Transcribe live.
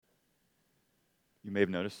You may have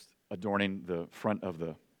noticed adorning the front of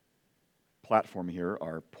the platform here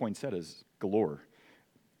are poinsettias galore.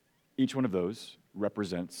 Each one of those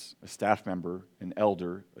represents a staff member, an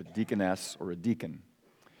elder, a deaconess, or a deacon.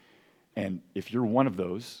 And if you're one of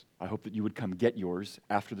those, I hope that you would come get yours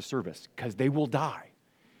after the service, because they will die.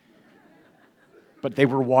 But they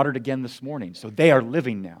were watered again this morning, so they are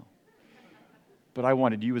living now. But I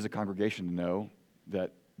wanted you as a congregation to know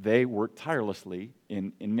that they work tirelessly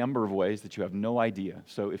in a number of ways that you have no idea.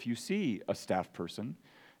 So if you see a staff person,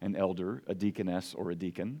 an elder, a deaconess, or a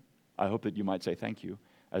deacon, I hope that you might say thank you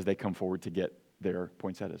as they come forward to get their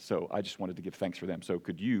poinsettias. So I just wanted to give thanks for them. So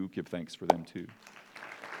could you give thanks for them too?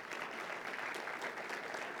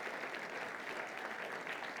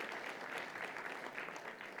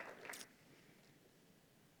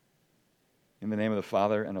 In the name of the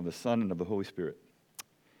Father, and of the Son, and of the Holy Spirit.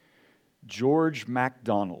 George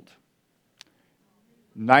MacDonald,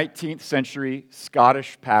 19th century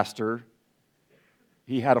Scottish pastor.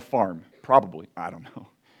 He had a farm, probably, I don't know.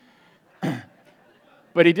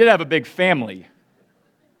 But he did have a big family,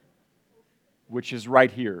 which is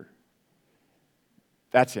right here.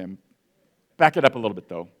 That's him. Back it up a little bit,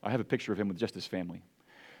 though. I have a picture of him with just his family.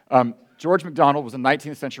 George MacDonald was a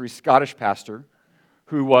 19th century Scottish pastor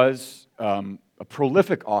who was a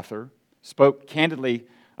prolific author, spoke candidly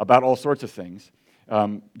about all sorts of things.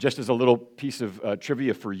 Just as a little piece of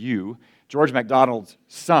trivia for you, George MacDonald's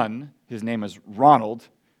son, his name is Ronald,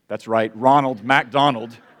 that's right, Ronald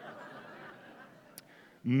MacDonald,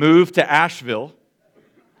 moved to Asheville,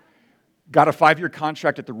 got a 5-year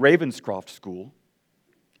contract at the Ravenscroft School,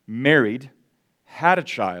 married, had a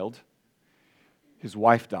child, his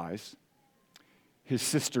wife dies, his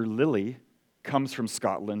sister Lily comes from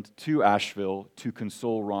Scotland to Asheville to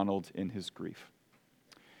console Ronald in his grief.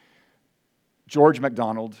 George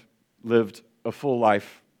MacDonald lived a full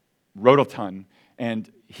life, wrote a ton,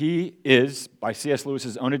 and he is, by C.S.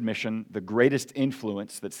 Lewis's own admission, the greatest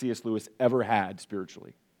influence that C.S. Lewis ever had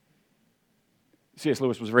spiritually. C.S.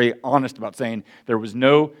 Lewis was very honest about saying there was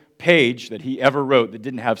no page that he ever wrote that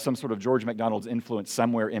didn't have some sort of George MacDonald's influence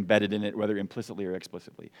somewhere embedded in it, whether implicitly or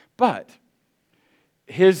explicitly. But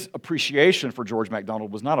his appreciation for George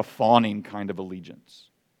MacDonald was not a fawning kind of allegiance.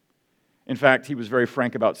 In fact, he was very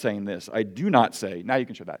frank about saying this. I do not say, now you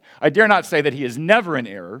can show that, I dare not say that he is never in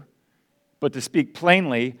error, but to speak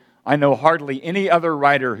plainly, I know hardly any other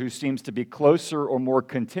writer who seems to be closer or more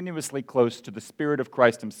continuously close to the Spirit of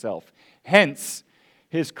Christ himself. Hence,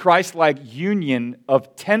 his Christ-like union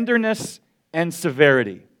of tenderness and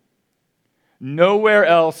severity. Nowhere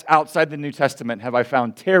else outside the New Testament have I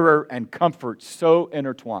found terror and comfort so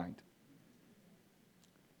intertwined.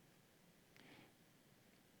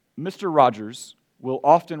 Mr. Rogers will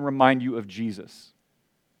often remind you of Jesus,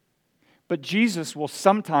 but Jesus will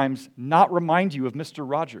sometimes not remind you of Mr.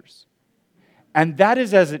 Rogers. And that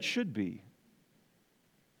is as it should be,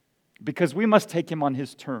 because we must take him on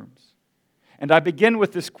his terms. And I begin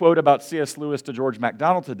with this quote about C.S. Lewis to George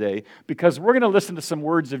MacDonald today, because we're going to listen to some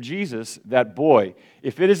words of Jesus that, boy,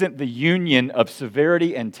 if it isn't the union of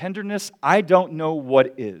severity and tenderness, I don't know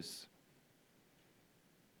what is.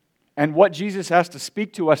 And what Jesus has to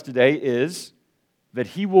speak to us today is that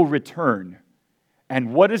he will return.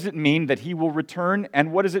 And what does it mean that he will return?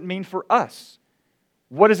 And what does it mean for us?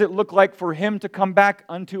 What does it look like for him to come back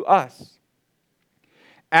unto us?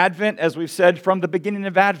 Advent, as we've said from the beginning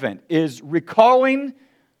of Advent, is recalling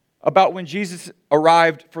about when Jesus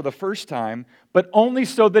arrived for the first time, but only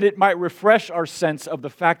so that it might refresh our sense of the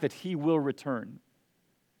fact that he will return,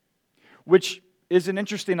 which is an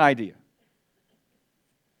interesting idea.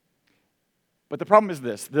 But the problem is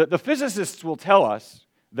this. The physicists will tell us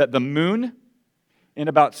that the moon, in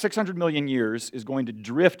about 600 million years, is going to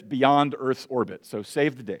drift beyond Earth's orbit. So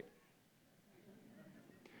save the date.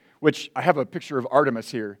 Which, I have a picture of Artemis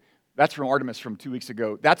here. That's from Artemis from 2 weeks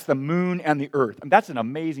ago. That's the moon and the Earth. And that's an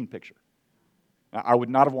amazing picture. I would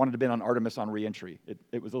not have wanted to have been on Artemis on re-entry.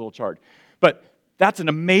 It was a little charged. But that's an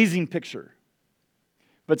amazing picture.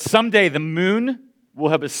 But someday the moon will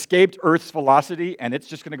have escaped Earth's velocity, and it's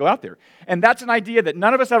just going to go out there. And that's an idea that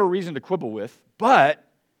none of us have a reason to quibble with, but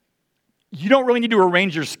you don't really need to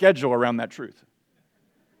arrange your schedule around that truth.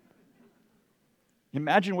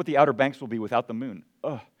 Imagine what the Outer Banks will be without the moon.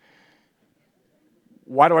 Ugh.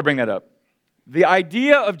 Why do I bring that up? The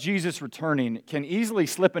idea of Jesus returning can easily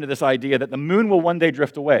slip into this idea that the moon will one day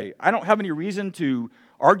drift away. I don't have any reason to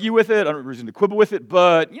argue with it, I don't have any reason to quibble with it,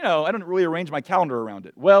 but, I don't really arrange my calendar around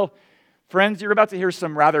it. Well, friends, you're about to hear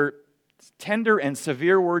some rather tender and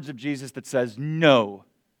severe words of Jesus that says, no.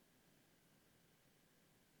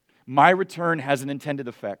 My return has an intended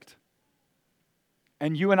effect.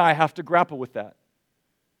 And you and I have to grapple with that.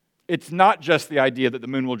 It's not just the idea that the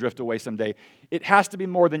moon will drift away someday. It has to be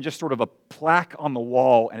more than just sort of a plaque on the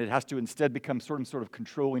wall, and it has to instead become sort of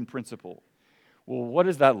controlling principle. Well, what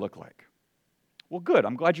does that look like? Well, good.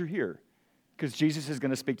 I'm glad you're here, because Jesus is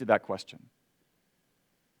going to speak to that question.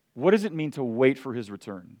 What does it mean to wait for his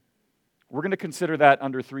return? We're going to consider that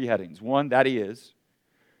under three headings. One, that he is.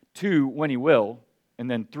 Two, when he will. And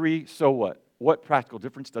then three, so what? What practical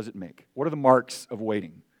difference does it make? What are the marks of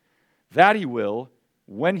waiting? That he will,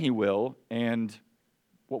 when he will, and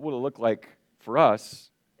what will it look like for us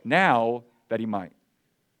now that he might?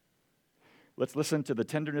 Let's listen to the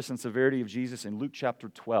tenderness and severity of Jesus in Luke chapter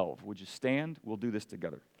 12. Would you stand? We'll do this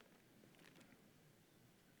together.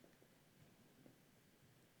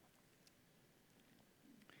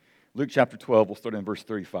 Luke chapter 12, we'll start in verse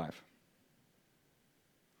 35.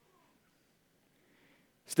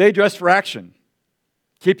 Stay dressed for action.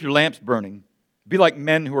 Keep your lamps burning. Be like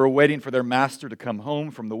men who are waiting for their master to come home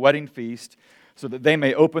from the wedding feast, so that they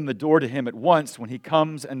may open the door to him at once when he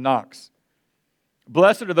comes and knocks.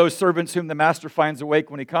 Blessed are those servants whom the master finds awake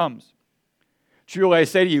when he comes. Truly I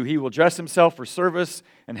say to you, he will dress himself for service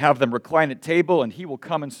and have them recline at table, and he will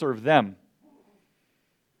come and serve them.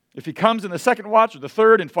 If he comes in the second watch or the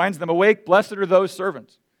third and finds them awake, blessed are those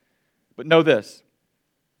servants. But know this,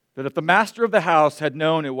 that if the master of the house had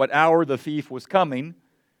known at what hour the thief was coming,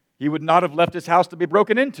 he would not have left his house to be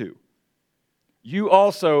broken into. You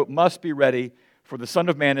also must be ready, for the Son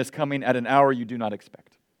of Man is coming at an hour you do not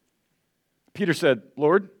expect. Peter said,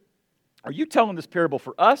 Lord, are you telling this parable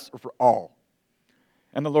for us or for all?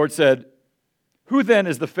 And the Lord said, who then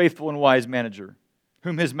is the faithful and wise manager,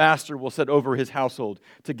 whom his master will set over his household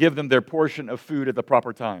to give them their portion of food at the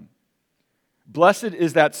proper time? Blessed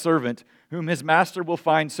is that servant whom his master will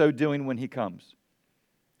find so doing when he comes.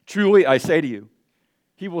 Truly, I say to you,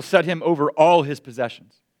 he will set him over all his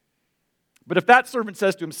possessions. But if that servant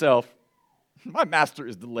says to himself, my master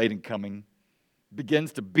is delayed in coming,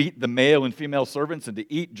 begins to beat the male and female servants and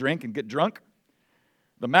to eat, drink, and get drunk,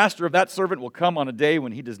 the master of that servant will come on a day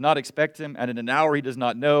when he does not expect him, and in an hour he does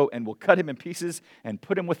not know, and will cut him in pieces and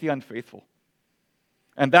put him with the unfaithful.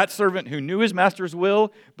 And that servant who knew his master's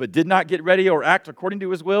will, but did not get ready or act according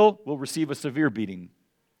to his will receive a severe beating.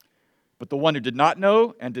 But the one who did not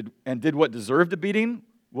know and did what deserved a beating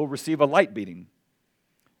will receive a light beating.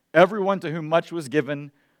 Everyone to whom much was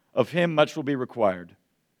given, of him much will be required.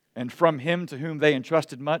 And from him to whom they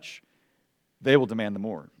entrusted much, they will demand the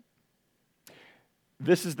more.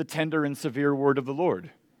 This is the tender and severe word of the Lord.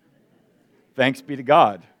 Thanks be to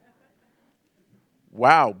God.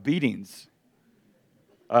 Wow, beatings.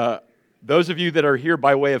 Those of you that are here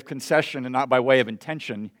by way of concession and not by way of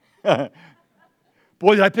intention,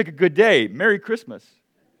 boy, did I pick a good day. Merry Christmas.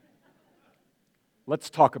 Let's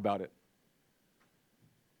talk about it.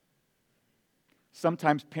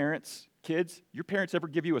 Sometimes parents, kids, your parents ever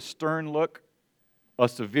give you a stern look, a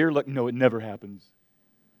severe look? No, it never happens.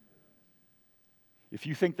 If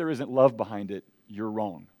you think there isn't love behind it, you're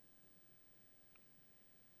wrong.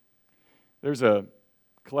 There's a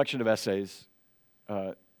collection of essays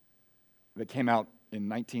that came out in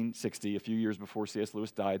 1960, a few years before C.S.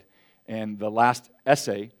 Lewis died, and the last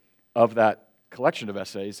essay of that collection of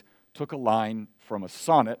essays took a line from a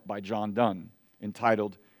sonnet by John Donne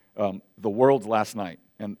entitled The World's Last Night.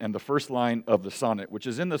 And the first line of the sonnet, which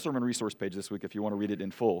is in the sermon resource page this week if you want to read it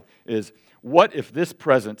in full, is, what if this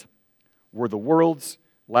present were the world's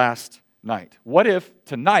last night? What if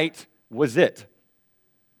tonight was it?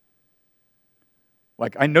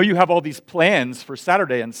 Like, I know you have all these plans for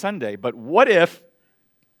Saturday and Sunday, but what if,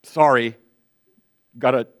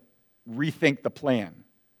 got to rethink the plan.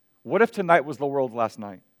 What if tonight was the world's last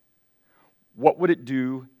night? What would it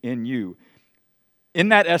do in you? In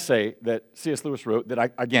that essay that C.S. Lewis wrote,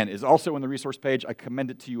 that again is also in the resource page, I commend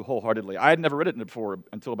it to you wholeheartedly. I had never read it before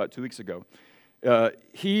until about 2 weeks ago.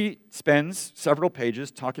 He spends several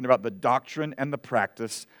pages talking about the doctrine and the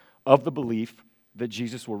practice of the belief that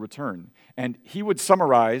Jesus will return. And he would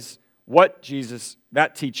summarize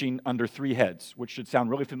that teaching under three heads, which should sound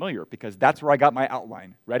really familiar because that's where I got my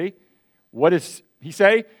outline. Ready? What does he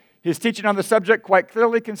say? His teaching on the subject quite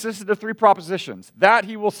clearly consisted of three propositions: that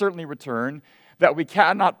he will certainly return, that we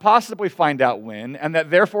cannot possibly find out when, and that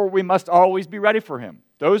therefore we must always be ready for him.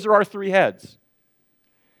 Those are our three heads.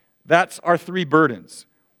 That's our three burdens.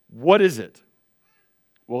 What is it?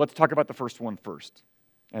 Well, let's talk about the first one first.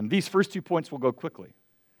 And these first 2 points will go quickly.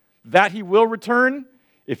 That he will return.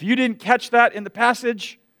 If you didn't catch that in the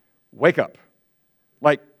passage, wake up.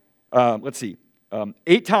 Let's see.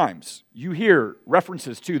 8 times you hear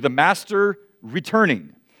references to the master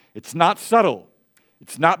returning. It's not subtle.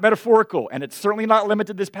 It's not metaphorical. And it's certainly not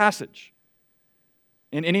limited to this passage.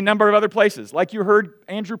 in any number of other places, like you heard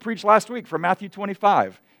Andrew preach last week from Matthew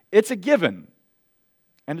 25. It's a given,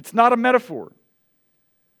 and it's not a metaphor.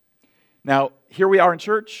 Now, here we are in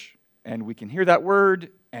church, and we can hear that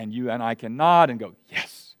word, and you and I can nod and go,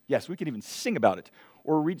 yes, yes, we can even sing about it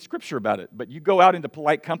or read scripture about it. But you go out into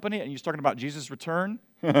polite company, and you're talking about Jesus' return.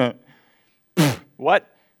 What?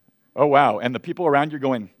 Oh, wow. And the people around you are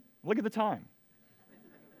going, look at the time.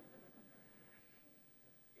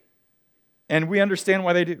 And we understand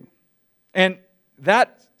why they do. And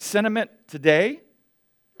that sentiment today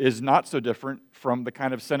is not so different from the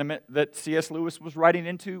kind of sentiment that C.S. Lewis was writing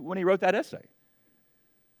into when he wrote that essay.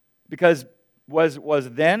 Because was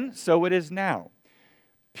then, so it is now.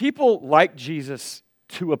 People like Jesus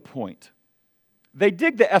to a point. They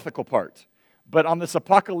dig the ethical part, but on this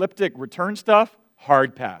apocalyptic return stuff,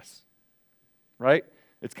 hard pass. Right?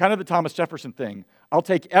 It's kind of the Thomas Jefferson thing. I'll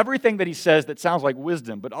take everything that he says that sounds like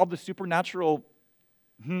wisdom, but all the supernatural,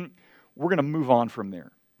 we're going to move on from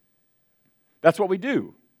there. That's what we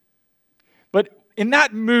do. But in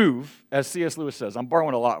that move, as C.S. Lewis says, I'm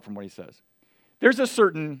borrowing a lot from what he says, there's a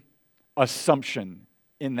certain assumption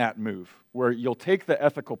in that move where you'll take the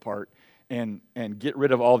ethical part and get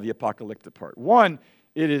rid of all the apocalyptic part. One,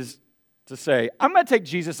 it is to say, I'm going to take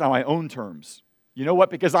Jesus on my own terms. You know what?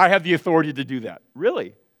 Because I have the authority to do that.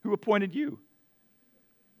 Really? Who appointed you?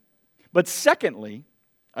 But secondly,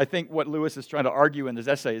 I think what Lewis is trying to argue in his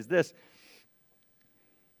essay is this.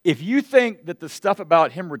 If you think that the stuff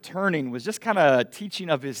about him returning was just kind of teaching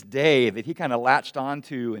of his day that he kind of latched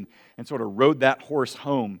onto and sort of rode that horse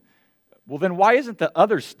home, well, then why isn't the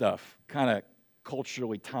other stuff kind of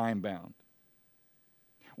culturally time-bound?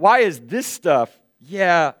 Why is this stuff,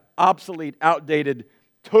 obsolete, outdated,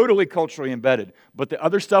 totally culturally embedded, but the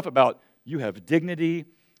other stuff about you have dignity,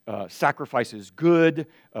 sacrifice is good,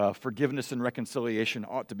 forgiveness and reconciliation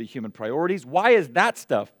ought to be human priorities, why is that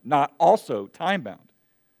stuff not also time-bound?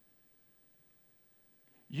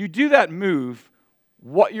 You do that move,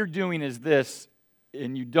 what you're doing is this,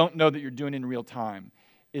 and you don't know that you're doing it in real time,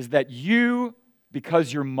 is that you,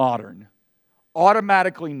 because you're modern,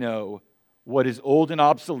 automatically know what is old and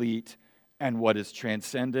obsolete and what is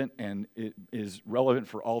transcendent and it is relevant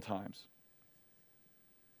for all times.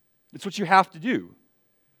 It's what you have to do.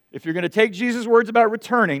 If you're going to take Jesus' words about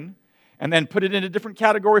returning and then put it in a different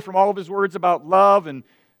category from all of his words about love and,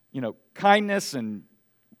 kindness and,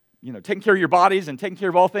 taking care of your bodies and taking care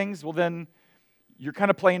of all things, well then you're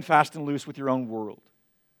kind of playing fast and loose with your own world.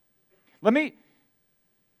 Let me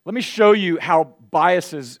show you how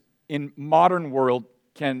biases in modern world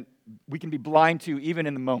we can be blind to even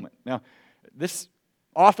in the moment. Now, this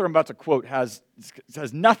author I'm about to quote has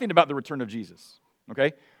nothing about the return of Jesus,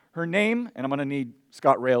 okay? Her name, and I'm going to need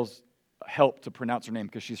Scott Rail's help to pronounce her name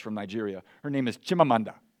because she's from Nigeria. Her name is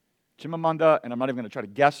Chimamanda. Chimamanda, and I'm not even going to try to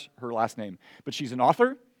guess her last name. But she's an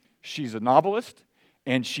author, she's a novelist,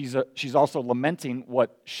 and she's also lamenting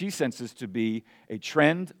what she senses to be a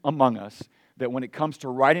trend among us that when it comes to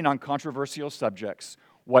writing on controversial subjects,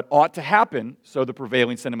 what ought to happen, so the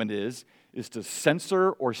prevailing sentiment is to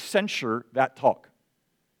censor or censure that talk.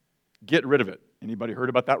 Get rid of it. Anybody heard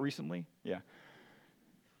about that recently? Yeah.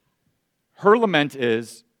 Her lament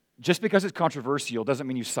is, just because it's controversial doesn't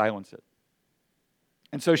mean you silence it.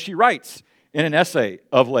 And so she writes in an essay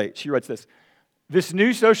of late, she writes this, "This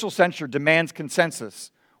new social censure demands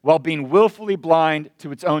consensus while being willfully blind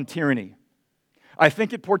to its own tyranny. I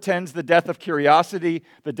think it portends the death of curiosity,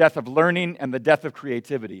 the death of learning, and the death of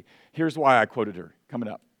creativity." Here's why I quoted her, coming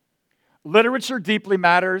up. "Literature deeply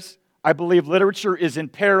matters. I believe literature is in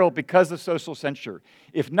peril because of social censure.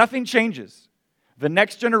 If nothing changes, the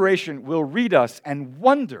next generation will read us and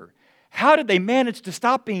wonder, how did they manage to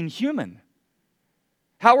stop being human?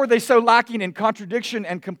 How were they so lacking in contradiction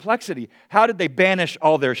and complexity? How did they banish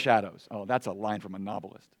all their shadows?" Oh, that's a line from a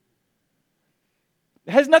novelist.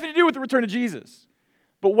 It has nothing to do with the return of Jesus.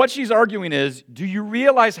 But what she's arguing is, do you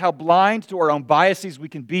realize how blind to our own biases we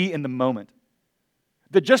can be in the moment?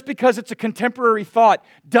 That just because it's a contemporary thought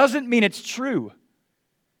doesn't mean it's true.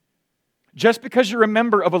 Just because you're a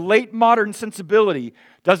member of a late modern sensibility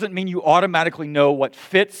doesn't mean you automatically know what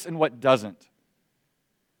fits and what doesn't.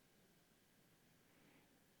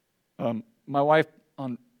 My wife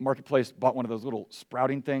on Marketplace bought one of those little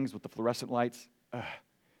sprouting things with the fluorescent lights.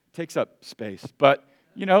 Takes up space. But,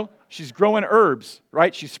 she's growing herbs,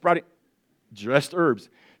 right? She's sprouting, just herbs.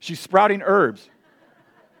 She's sprouting herbs.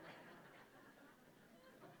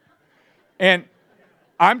 And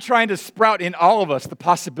I'm trying to sprout in all of us the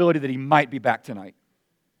possibility that he might be back tonight.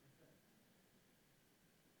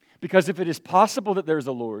 Because if it is possible that there's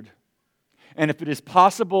a Lord, and if it is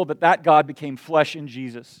possible that God became flesh in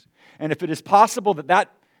Jesus, And if it is possible that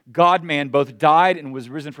that God-man both died and was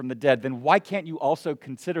risen from the dead, then why can't you also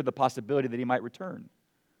consider the possibility that he might return?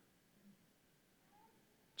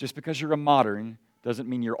 Just because you're a modern doesn't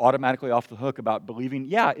mean you're automatically off the hook about believing,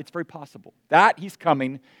 yeah, it's very possible. That he's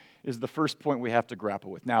coming is the first point we have to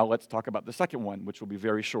grapple with. Now let's talk about the second one, which will be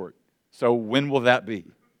very short. So when will that be?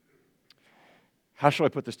 How shall I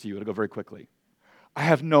put this to you? It'll go very quickly. I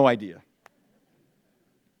have no idea.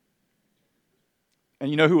 And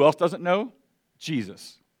you know who else doesn't know?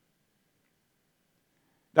 Jesus.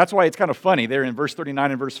 That's why it's kind of funny. There in verse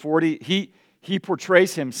 39 and verse 40, he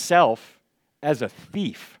portrays himself as a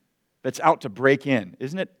thief that's out to break in.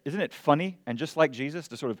 Isn't it funny? And just like Jesus,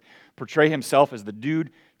 to sort of portray himself as the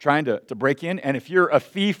dude trying to break in. And if you're a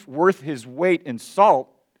thief worth his weight in salt,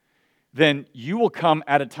 then you will come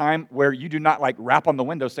at a time where you do not like rap on the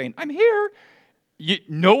window saying, I'm here.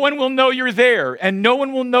 No one will know you're there, and no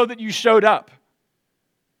one will know that you showed up.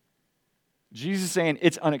 Jesus is saying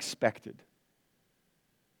it's unexpected.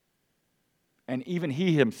 And even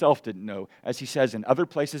he himself didn't know, as he says in other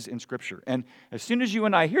places in Scripture. And as soon as you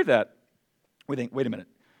and I hear that, we think, wait a minute.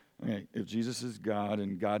 Okay, if Jesus is God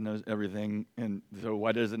and God knows everything, and so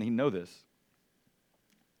why doesn't he know this?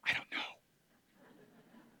 I don't know.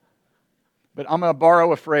 But I'm going to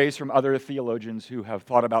borrow a phrase from other theologians who have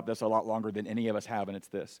thought about this a lot longer than any of us have, and it's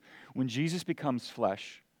this. When Jesus becomes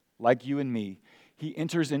flesh, like you and me, he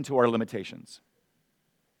enters into our limitations.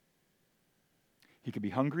 He can be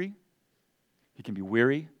hungry. He can be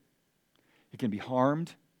weary. He can be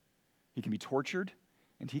harmed. He can be tortured.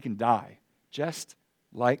 And he can die, just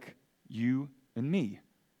like you and me.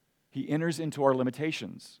 He enters into our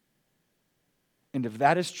limitations. And if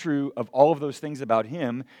that is true of all of those things about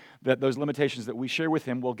him, that those limitations that we share with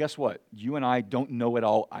him, well, guess what? You and I don't know it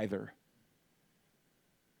all either.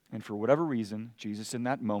 And for whatever reason, Jesus in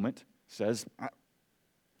that moment says,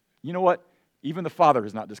 you know what? Even the Father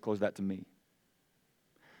has not disclosed that to me.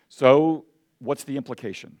 So, what's the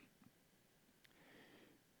implication?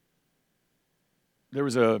 There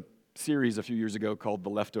was a series a few years ago called The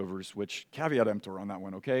Leftovers, which, caveat emptor on that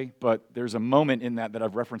one, okay? But there's a moment in that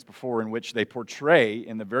I've referenced before in which they portray,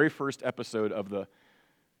 in the very first episode of the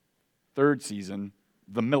third season,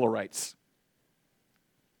 the Millerites.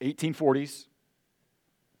 1840s.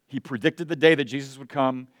 He predicted the day that Jesus would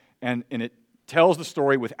come, and it tells the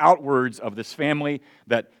story without words of this family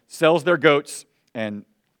that sells their goats and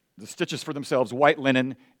the stitches for themselves white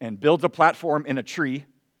linen and builds a platform in a tree.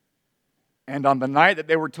 And on the night that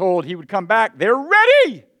they were told he would come back, they're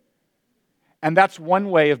ready. And that's one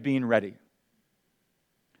way of being ready.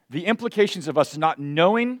 The implications of us not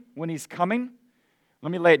knowing when he's coming,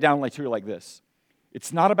 let me lay it down like this.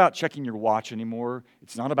 It's not about checking your watch anymore.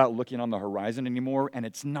 It's not about looking on the horizon anymore. And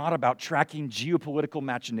it's not about tracking geopolitical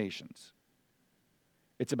machinations.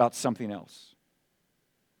 It's about something else.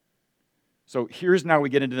 So here's now we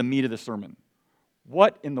get into the meat of the sermon.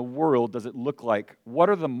 What in the world does it look like? What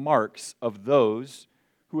are the marks of those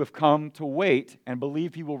who have come to wait and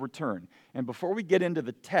believe he will return? And before we get into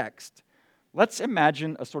the text, let's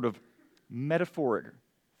imagine a sort of metaphor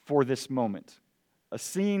for this moment. A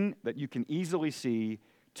scene that you can easily see,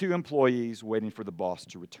 two employees waiting for the boss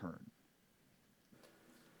to return.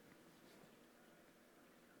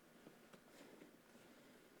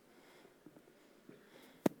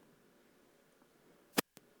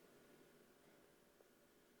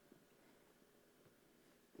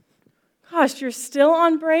 Gosh, you're still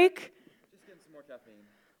on break? Just getting some more caffeine.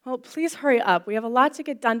 Well, please hurry up. We have a lot to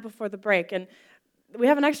get done before the break, and we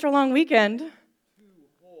have an extra long weekend. 2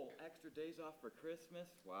 whole extra days off for Christmas?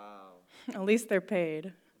 Wow. At least they're paid.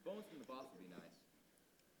 A bonus from the boss would be nice.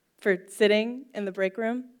 For sitting in the break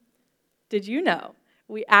room? Did you know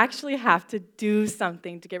we actually have to do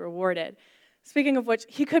something to get rewarded? Speaking of which,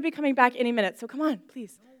 he could be coming back any minute, so come on,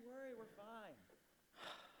 please. Don't worry, we're fine.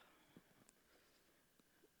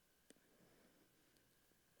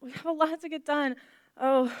 We have a lot to get done.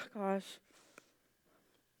 Oh, gosh.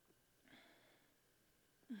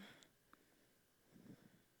 Look,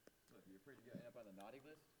 you afraid to get up on the naughty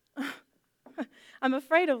list? I'm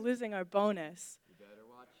afraid of losing our bonus. You better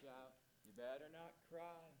watch out. You better not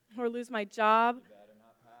cry. Or lose my job. You better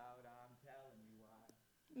not pout. I'm telling you why.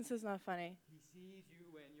 This is not funny. He sees you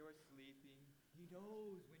when you're sleeping. He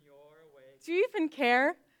knows when you're awake. Do you even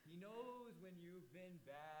care? He knows when you've been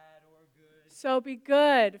bad or good. So be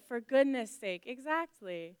good, for goodness sake.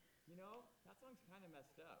 Exactly. You know, that song's kind of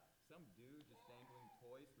messed up. Some dude just dangling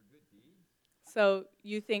toys for good deeds. So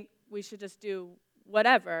you think we should just do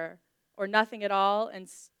whatever or nothing at all and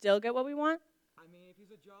still get what we want? I mean, if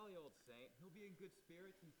he's a jolly old saint, he'll be in good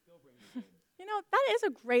spirits and still bring you good. You know, that is a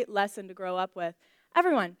great lesson to grow up with.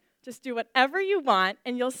 Everyone, Just do whatever you want,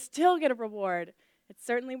 and you'll still get a reward. It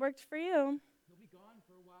certainly worked for you. He'll be gone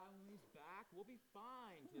for a while. When he's back, we'll be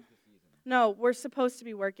fine. 'Tis the season. No, we're supposed to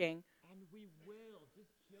be working. And we will.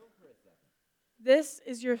 Just chill for a second. This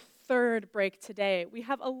is your third break today. We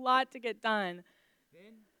have a lot to get done.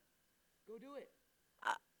 Then, go do it.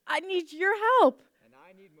 I need your help. And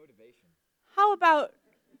I need motivation. How about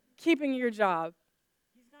keeping your job?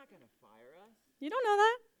 He's not going to fire us. You don't know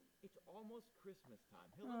that? It's almost Christmas time.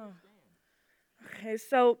 He'll understand. Okay,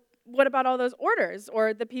 so what about all those orders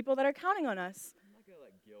or the people that are counting on us? I'm not going to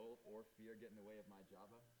let guilt or fear get in the way of my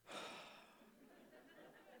Java.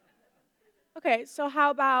 Okay, so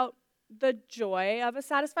how about the joy of a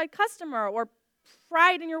satisfied customer or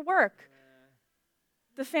pride in your work?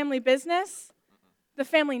 The family business? The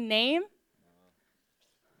family name?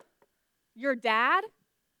 Your dad?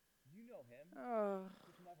 You know him. Oh.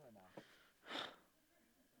 Just never enough.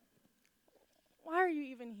 Why are you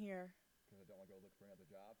even here? Because I don't want to go look for another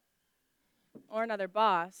job. Or another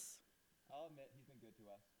boss? I'll admit, he's been good to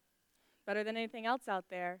us. Better than anything else out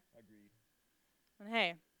there. Agreed. And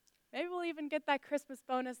hey, maybe we'll even get that Christmas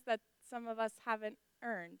bonus that some of us haven't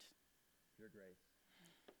earned. Your grace.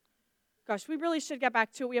 Gosh, we really should get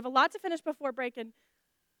back to it. We have a lot to finish before break, and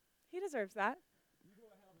he deserves that. You go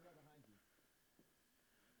ahead, I'll be right behind you.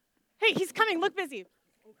 Hey, he's coming. Look busy.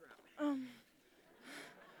 Oh, crap.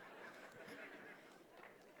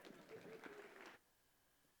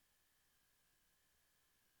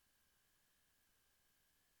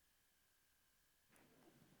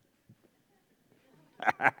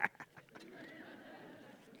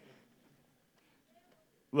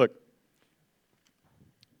 Look,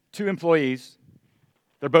 two employees,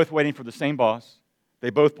 they're both waiting for the same boss. They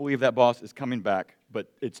both believe that boss is coming back, but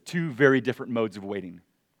it's two very different modes of waiting.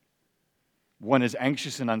 One is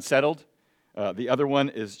anxious and unsettled. The other one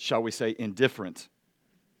is, shall we say, indifferent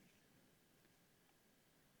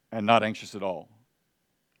and not anxious at all.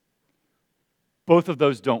 Both of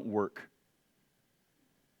those don't work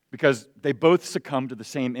because they both succumb to the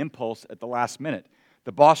same impulse at the last minute.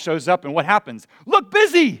 The boss shows up, and what happens? Look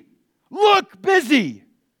busy! Look busy!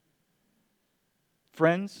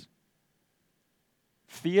 Friends,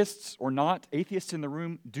 theists or not, atheists in the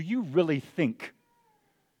room, do you really think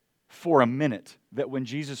for a minute that when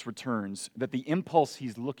Jesus returns, that the impulse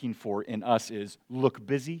he's looking for in us is, look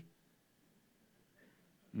busy?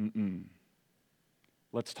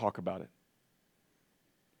 Let's talk about it.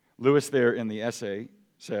 Lewis there in the essay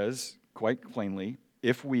says, quite plainly,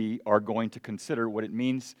 if we are going to consider what it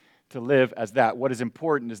means to live as that, what is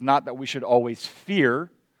important is not that we should always fear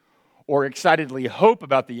or excitedly hope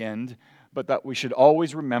about the end, but that we should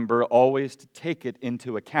always remember, always to take it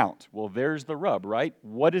into account. Well, there's the rub, right?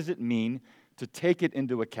 What does it mean to take it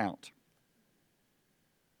into account?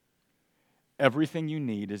 Everything you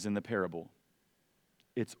need is in the parable.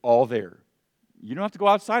 It's all there. You don't have to go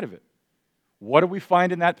outside of it. What do we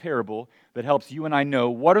find in that parable that helps you and I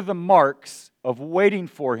know what are the marks of waiting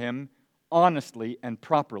for him honestly and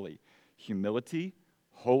properly? Humility,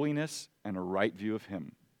 holiness, and a right view of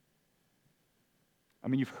him. I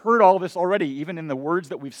mean, you've heard all this already, even in the words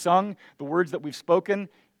that we've sung, the words that we've spoken.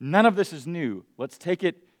 None of this is new. Let's take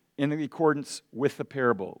it in accordance with the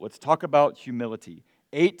parable. Let's talk about humility.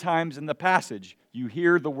 8 times in the passage, you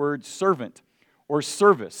hear the word servant or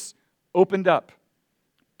service opened up,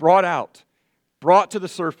 brought out, brought to the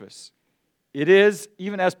surface. It is,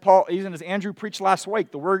 even as Andrew preached last week,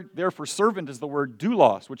 the word there for servant is the word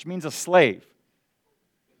doulos, which means a slave.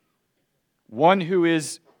 One who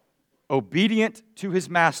is obedient to his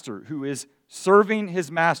master, who is serving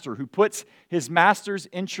his master, who puts his master's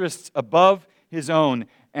interests above his own,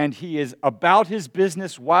 and he is about his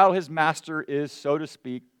business while his master is, so to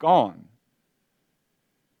speak, gone.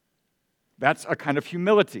 That's a kind of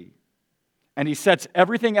humility. And he sets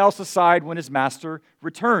everything else aside when his master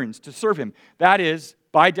returns to serve him. That is,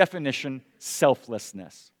 by definition,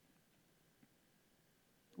 selflessness,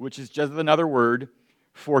 which is just another word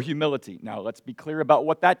for humility. Now, let's be clear about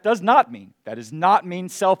what that does not mean. That does not mean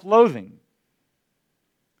self-loathing.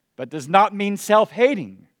 That does not mean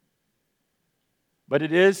self-hating. But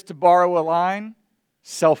it is, to borrow a line,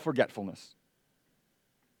 self-forgetfulness.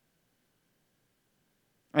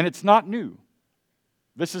 And it's not new.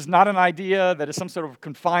 This is not an idea that is some sort of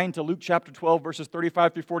confined to Luke chapter 12, verses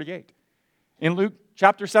 35 through 48. In Luke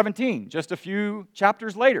chapter 17, just a few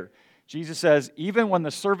chapters later, Jesus says, even when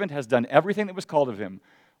the servant has done everything that was called of him,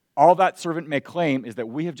 all that servant may claim is that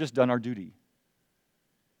we have just done our duty.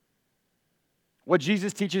 What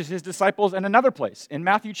Jesus teaches his disciples in another place, in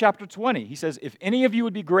Matthew chapter 20, he says, if any of you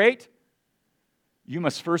would be great, you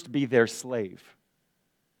must first be their slave.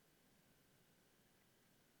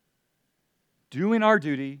 doing our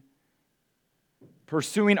duty,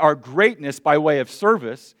 pursuing our greatness by way of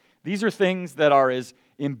service. These are things that are as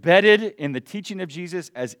embedded in the teaching of Jesus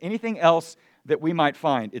as anything else that we might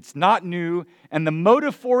find. It's not new, and the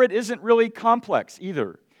motive for it isn't really complex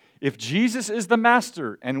either. If Jesus is the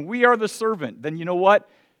master and we are the servant, then you know what?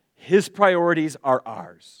 His priorities are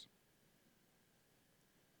ours.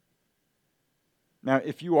 Now,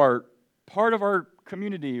 if you are part of our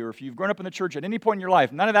community or if you've grown up in the church at any point in your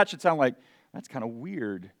life, none of that should sound like, that's kind of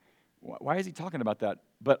weird. Why is he talking about that?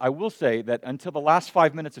 But I will say that until the last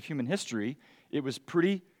 5 minutes of human history, it was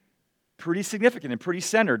pretty significant and pretty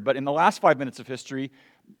centered. But in the last 5 minutes of history,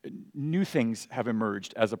 new things have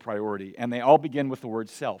emerged as a priority, and they all begin with the word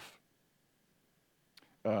self.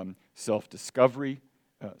 Self-discovery,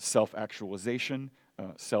 self-actualization,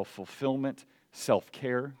 self-fulfillment,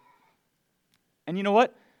 self-care. And you know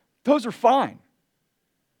what? Those are fine.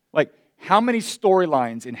 Like, how many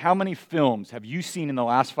storylines in how many films have you seen in the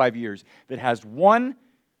last 5 years that has one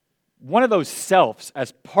of those selves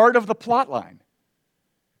as part of the plot line?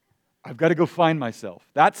 I've got to go find myself.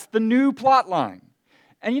 That's the new plot line.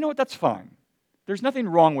 And you know what? That's fine. There's nothing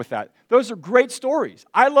wrong with that. Those are great stories.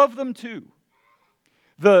 I love them too.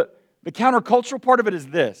 The countercultural part of it is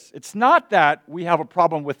this. It's not that we have a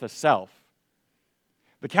problem with the self.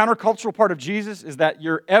 The countercultural part of Jesus is that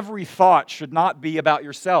your every thought should not be about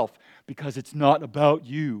yourself because it's not about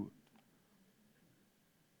you.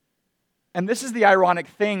 And this is the ironic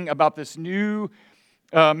thing about this new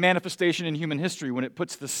manifestation in human history when it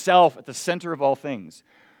puts the self at the center of all things.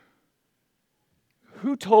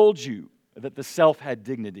 Who told you that the self had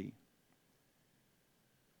dignity?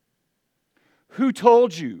 Who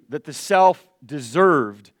told you that the self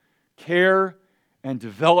deserved care and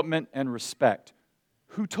development and respect?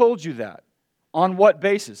 Who told you that? On what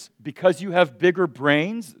basis? Because you have bigger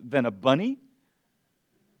brains than a bunny?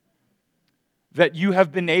 That you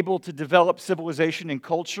have been able to develop civilization and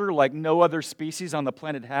culture like no other species on the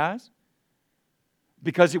planet has?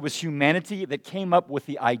 Because it was humanity that came up with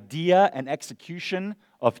the idea and execution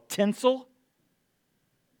of tinsel?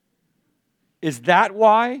 Is that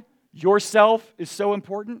why your self is so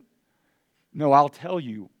important? No, I'll tell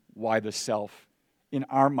you why the self in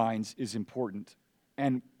our minds is important.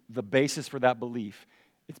 And the basis for that belief,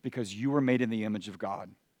 it's because you were made in the image of God.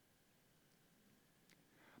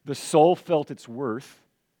 The soul felt its worth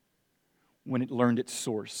when it learned its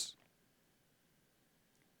source.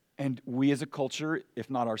 And we as a culture, if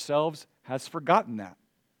not ourselves, has forgotten that.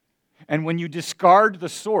 And when you discard the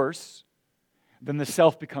source, then the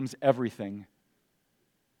self becomes everything.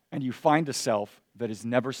 And you find a self that is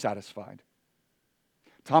never satisfied.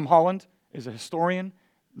 Tom Holland is a historian,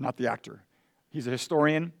 not the actor. He's a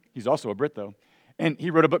historian. He's also a Brit, though. And he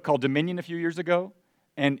wrote a book called Dominion a few years ago.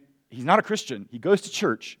 And he's not a Christian. He goes to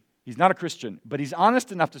church. He's not a Christian. But he's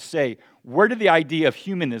honest enough to say, where did the idea of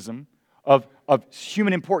humanism, of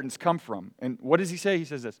human importance come from? And what does he say? He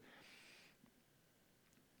says this.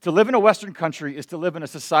 To live in a Western country is to live in a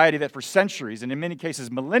society that for centuries, and in many cases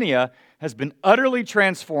millennia, has been utterly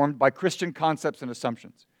transformed by Christian concepts and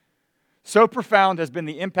assumptions. So profound has been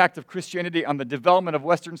the impact of Christianity on the development of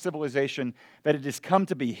Western civilization that it has come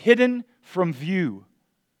to be hidden from view.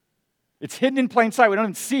 It's hidden in plain sight. We don't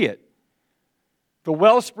even see it. The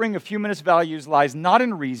wellspring of humanist values lies not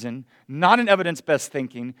in reason, not in evidence-based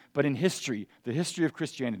thinking, but in history, the history of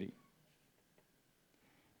Christianity.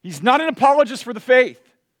 He's not an apologist for the faith.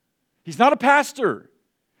 He's not a pastor.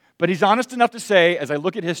 But he's honest enough to say, as I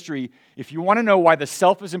look at history, if you want to know why the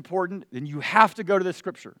self is important, then you have to go to the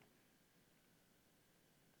Scripture.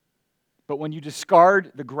 But when you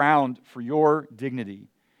discard the ground for your dignity,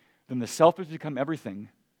 then the self has become everything,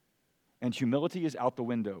 and humility is out the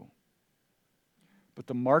window. But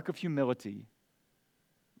the mark of humility,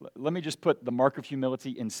 let me just put the mark of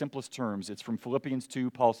humility in simplest terms. It's from Philippians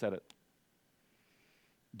 2, Paul said it.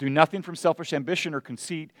 Do nothing from selfish ambition or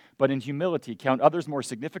conceit, but in humility count others more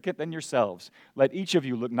significant than yourselves. Let each of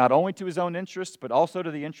you look not only to his own interests, but also to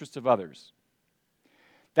the interests of others.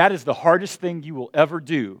 That is the hardest thing you will ever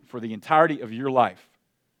do for the entirety of your life.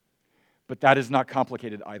 But that is not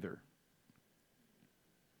complicated either.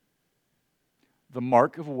 The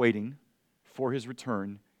mark of waiting for his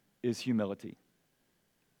return is humility.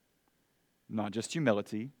 Not just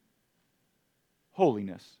humility,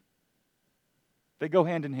 holiness. They go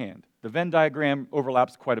hand in hand. The Venn diagram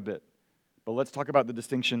overlaps quite a bit. But let's talk about the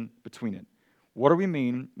distinction between it. What do we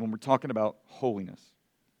mean when we're talking about holiness?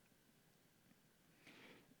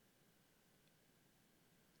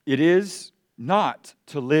 It is not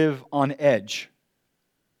to live on edge.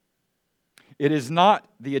 It is not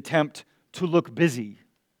the attempt to look busy.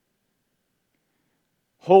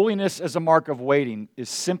 Holiness as a mark of waiting is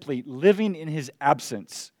simply living in his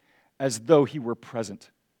absence as though he were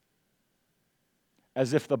present.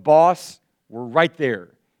 As if the boss were right there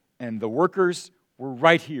and the workers were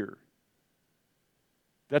right here.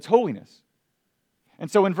 That's holiness. And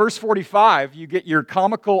so in verse 45, you get your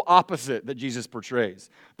comical opposite that Jesus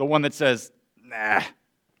portrays. The one that says, nah,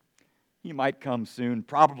 he might come soon,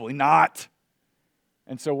 probably not.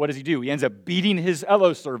 And so what does he do? He ends up beating his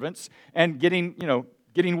fellow servants and getting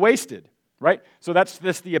wasted, right? So that's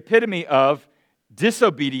the epitome of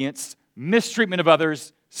disobedience, mistreatment of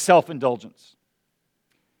others, self-indulgence.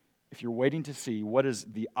 If you're waiting to see what is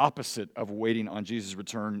the opposite of waiting on Jesus'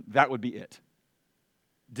 return, that would be it.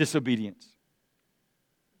 Disobedience.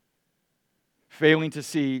 Failing to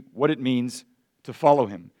see what it means to follow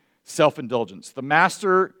him. Self-indulgence. The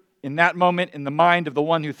master in that moment, in the mind of the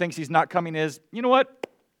one who thinks he's not coming is, you know what?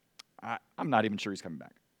 I'm not even sure he's coming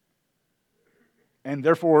back. And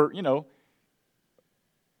therefore,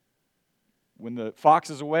 when the fox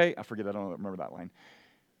is away, I don't remember that line.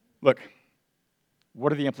 Look,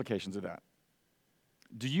 what are the implications of that?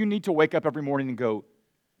 Do you need to wake up every morning and go,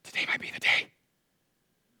 today might be the day?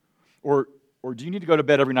 Or do you need to go to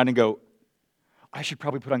bed every night and go, I should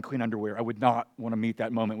probably put on clean underwear. I would not want to meet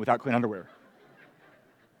that moment without clean underwear.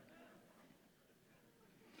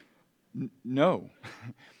 No.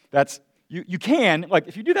 You can,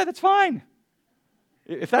 if you do that, that's fine.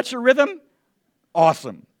 If that's your rhythm,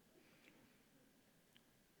 awesome.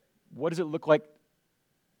 What does it look like?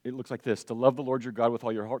 It looks like this: to love the Lord your God with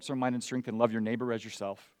all your heart, soul, mind, and strength, and love your neighbor as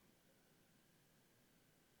yourself.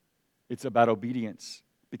 It's about obedience,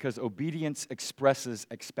 because obedience expresses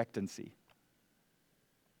expectancy.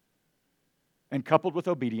 And coupled with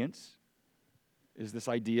obedience is this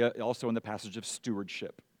idea also in the passage of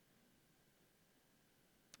stewardship.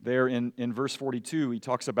 There in verse 42, he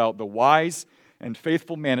talks about the wise and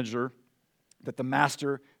faithful manager that the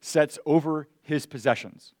master sets over his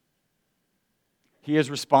possessions. He is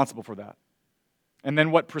responsible for that. And then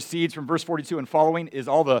what proceeds from verse 42 and following is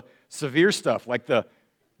all the severe stuff, like the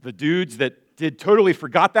dudes that totally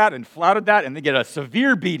forgot that and flouted that, and they get a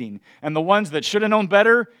severe beating. And the ones that should have known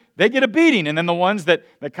better, they get a beating. And then the ones that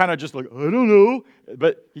kind of just I don't know,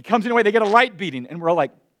 but he comes in a way, they get a light beating. And we're all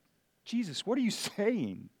like, Jesus, what are you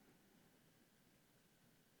saying?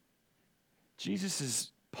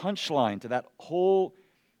 Jesus' punchline to that whole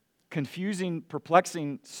confusing,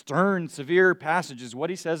 perplexing, stern, severe passage is what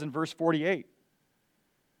he says in verse 48.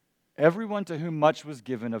 Everyone to whom much was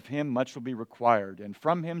given, of him much will be required, and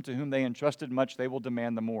from him to whom they entrusted much, they will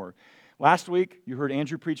demand the more. Last week, you heard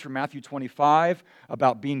Andrew preach from Matthew 25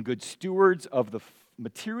 about being good stewards of the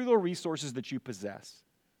material resources that you possess.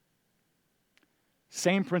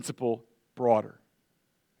 Same principle, broader.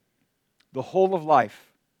 The whole of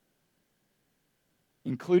life,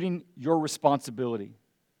 including your responsibility.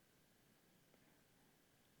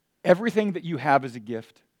 Everything that you have is a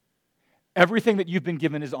gift. Everything that you've been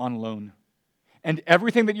given is on loan. And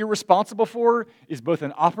everything that you're responsible for is both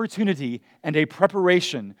an opportunity and a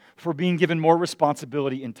preparation for being given more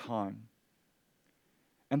responsibility in time.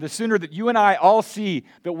 And the sooner that you and I all see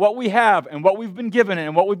that what we have and what we've been given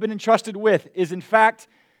and what we've been entrusted with is in fact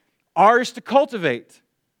ours to cultivate,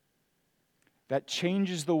 that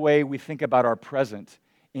changes the way we think about our present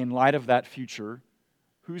in light of that future,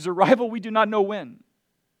 whose arrival we do not know when.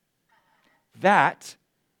 That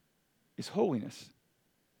is holiness.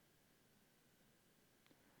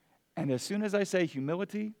 And as soon as I say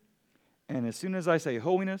humility, and as soon as I say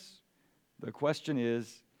holiness, the question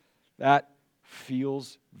is, that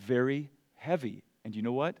feels very heavy. And you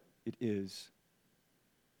know what? It is.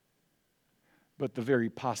 But the very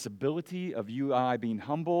possibility of you and I being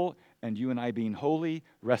humble and you and I being holy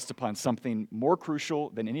rests upon something more crucial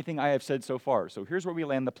than anything I have said so far. So here's where we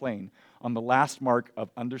land the plane on the last mark of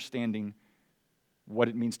understanding what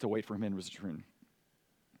it means to wait for him in return.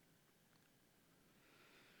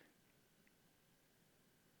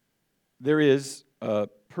 There is a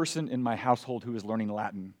person in my household who is learning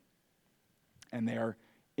Latin, and they are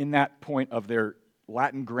in that point of their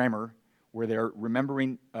Latin grammar where they're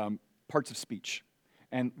remembering parts of speech.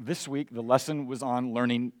 And this week, the lesson was on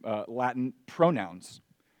learning Latin pronouns.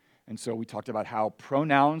 And so we talked about how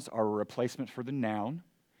pronouns are a replacement for the noun,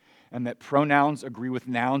 and that pronouns agree with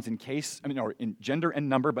nouns in gender and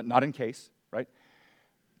number, but not in case, right?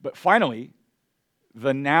 But finally,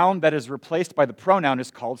 the noun that is replaced by the pronoun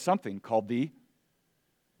is called something, called the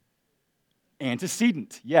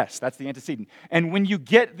antecedent. Yes, that's the antecedent. And when you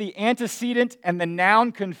get the antecedent and the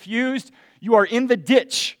noun confused, you are in the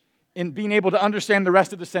ditch in being able to understand the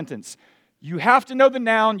rest of the sentence. You have to know the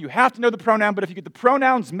noun, you have to know the pronoun, but if you get the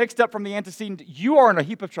pronouns mixed up from the antecedent, you are in a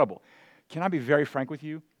heap of trouble. Can I be very frank with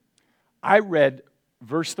you? I read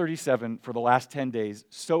verse 37 for the last 10 days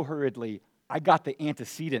so hurriedly, I got the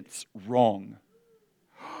antecedents wrong.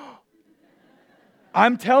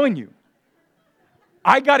 I'm telling you,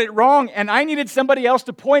 I got it wrong, and I needed somebody else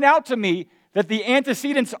to point out to me that the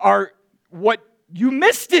antecedents are what you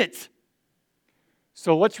missed it.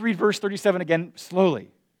 So let's read verse 37 again slowly.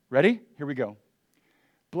 Ready? Here we go.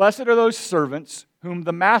 Blessed are those servants whom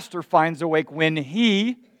the master finds awake when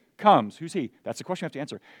he comes. Who's he? That's the question you have to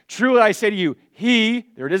answer. Truly I say to you, he,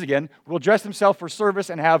 there it is again, will dress himself for service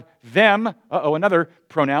and have them, another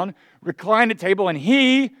pronoun, recline at table, and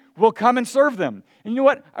he will come and serve them. And you know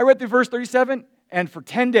what? I read through verse 37, and for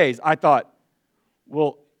 10 days I thought,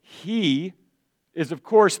 well, he is, of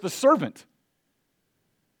course, the servant.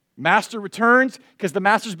 Master returns because the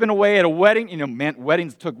master's been away at a wedding. You know, man,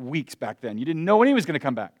 weddings took weeks back then. You didn't know when he was going to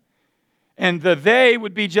come back. And the they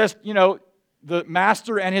would be just, the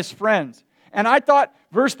master and his friends. And I thought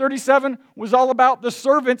verse 37 was all about the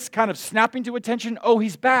servants kind of snapping to attention. Oh,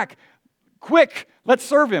 he's back. Quick, let's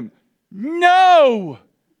serve him. No!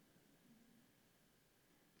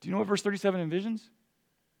 Do you know what verse 37 envisions?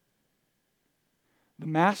 The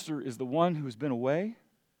master is the one who has been away.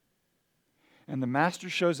 And the master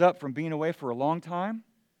shows up from being away for a long time.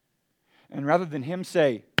 And rather than him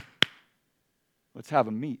say, let's have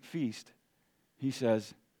a feast, he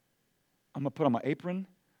says, I'm going to put on my apron.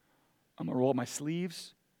 I'm going to roll up my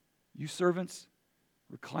sleeves. You servants,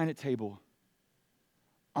 recline at table.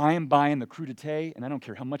 I am buying the crudité, and I don't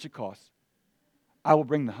care how much it costs. I will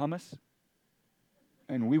bring the hummus,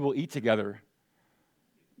 and we will eat together,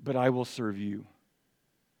 but I will serve you.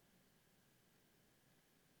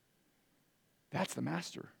 That's the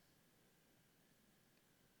master.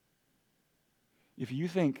 If you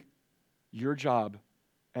think your job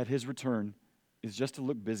at his return is just to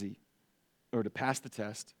look busy or to pass the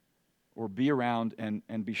test or be around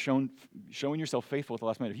and be showing yourself faithful at the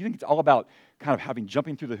last minute, if you think it's all about kind of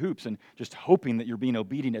jumping through the hoops and just hoping that you're being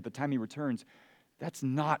obedient at the time he returns, that's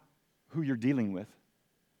not who you're dealing with.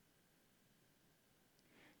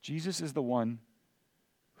 Jesus is the one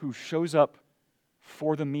who shows up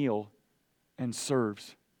for the meal and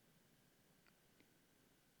serves.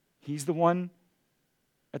 He's the one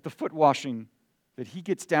at the foot washing that he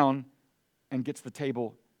gets down and gets the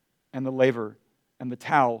table and the laver and the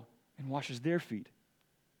towel and washes their feet.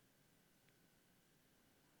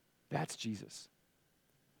 That's Jesus.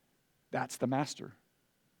 That's the master.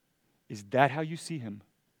 Is that how you see him?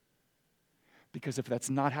 Because if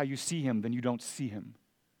that's not how you see him, then you don't see him.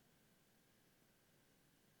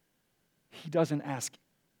 He doesn't ask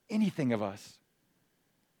anything of us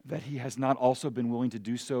that he has not also been willing to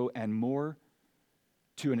do so and more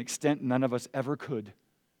to an extent none of us ever could.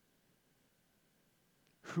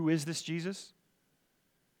 Who is this Jesus?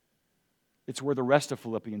 It's where the rest of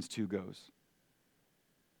Philippians 2 goes.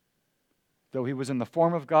 Though he was in the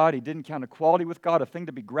form of God, he didn't count equality with God a thing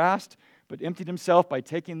to be grasped, but emptied himself by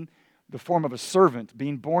taking the form of a servant,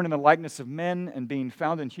 being born in the likeness of men and being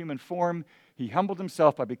found in human form. He humbled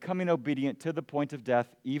himself by becoming obedient to the point of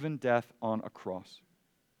death, even death on a cross.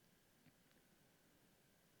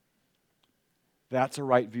 That's a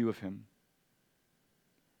right view of him.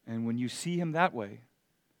 And when you see him that way,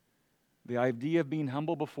 the idea of being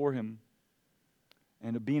humble before him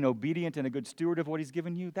and of being obedient and a good steward of what he's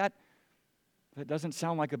given you, that doesn't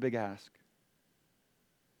sound like a big ask.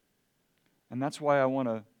 And that's why I want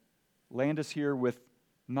to land us here with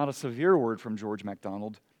not a severe word from George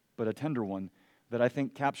MacDonald, but a tender one that I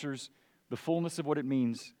think captures the fullness of what it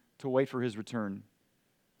means to wait for his return.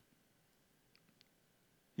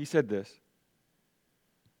 He said this: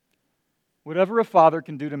 whatever a father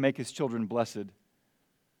can do to make his children blessed,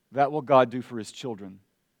 that will God do for his children.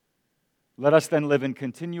 Let us then live in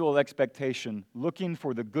continual expectation, looking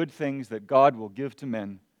for the good things that God will give to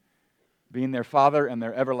men, being their Father and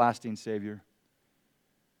their everlasting Savior.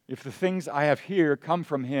 If the things I have here come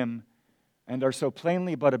from him and are so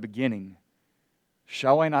plainly but a beginning,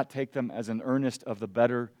 shall I not take them as an earnest of the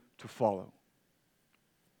better to follow?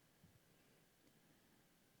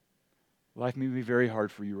 Life may be very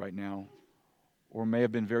hard for you right now, or may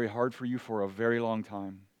have been very hard for you for a very long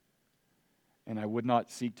time. And I would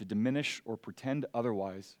not seek to diminish or pretend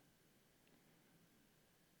otherwise.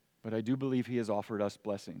 But I do believe he has offered us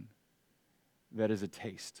blessing that is a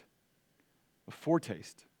taste, a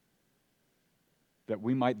foretaste, that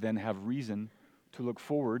we might then have reason to look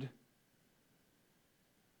forward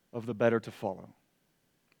of the better to follow.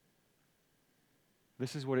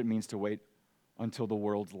 This is what it means to wait until the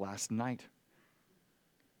world's last night.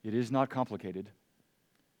 It is not complicated,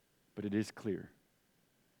 but it is clear.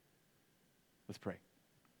 Let's pray.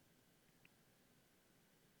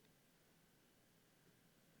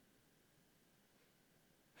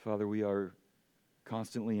 Father, we are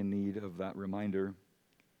constantly in need of that reminder.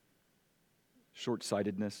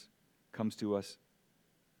 Short-sightedness comes to us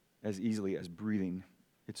as easily as breathing.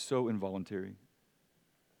 It's so involuntary.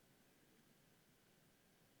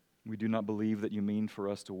 We do not believe that you mean for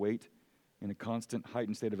us to wait in a constant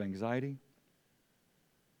heightened state of anxiety.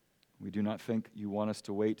 We do not think you want us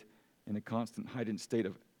to wait in a constant heightened state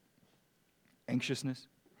of anxiousness,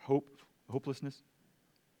 hopelessness.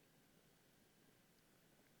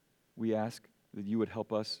 We ask that you would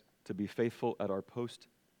help us to be faithful at our post,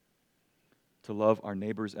 to love our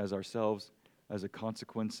neighbors as ourselves as a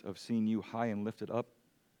consequence of seeing you high and lifted up,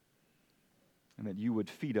 and that you would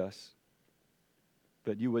feed us,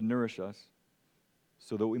 that you would nourish us,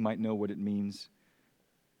 so that we might know what it means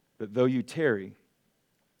that though you tarry,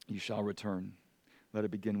 you shall return. Let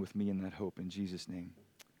it begin with me in that hope. In Jesus' name,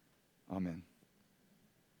 amen.